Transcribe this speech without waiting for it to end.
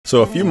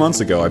So a few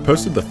months ago, I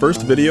posted the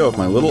first video of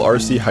my little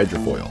RC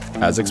hydrofoil.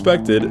 As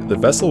expected, the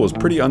vessel was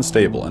pretty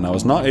unstable and I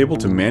was not able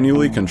to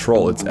manually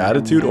control its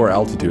attitude or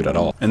altitude at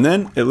all. And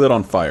then it lit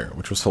on fire,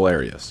 which was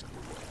hilarious.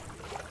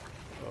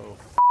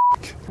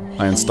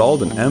 I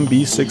installed an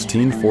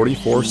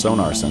MB1644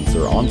 sonar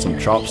sensor on some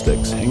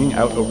chopsticks hanging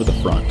out over the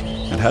front,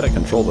 and had it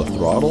control the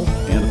throttle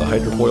and the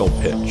hydrofoil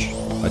pitch.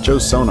 I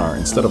chose sonar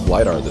instead of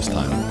LiDAR this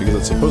time, because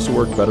it's supposed to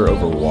work better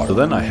over water. So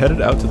then I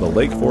headed out to the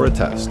lake for a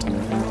test.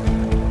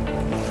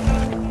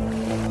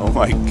 Oh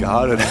my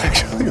god, it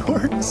actually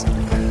works!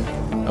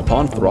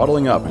 Upon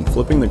throttling up and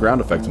flipping the ground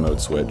effect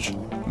mode switch,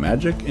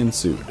 magic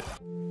ensued.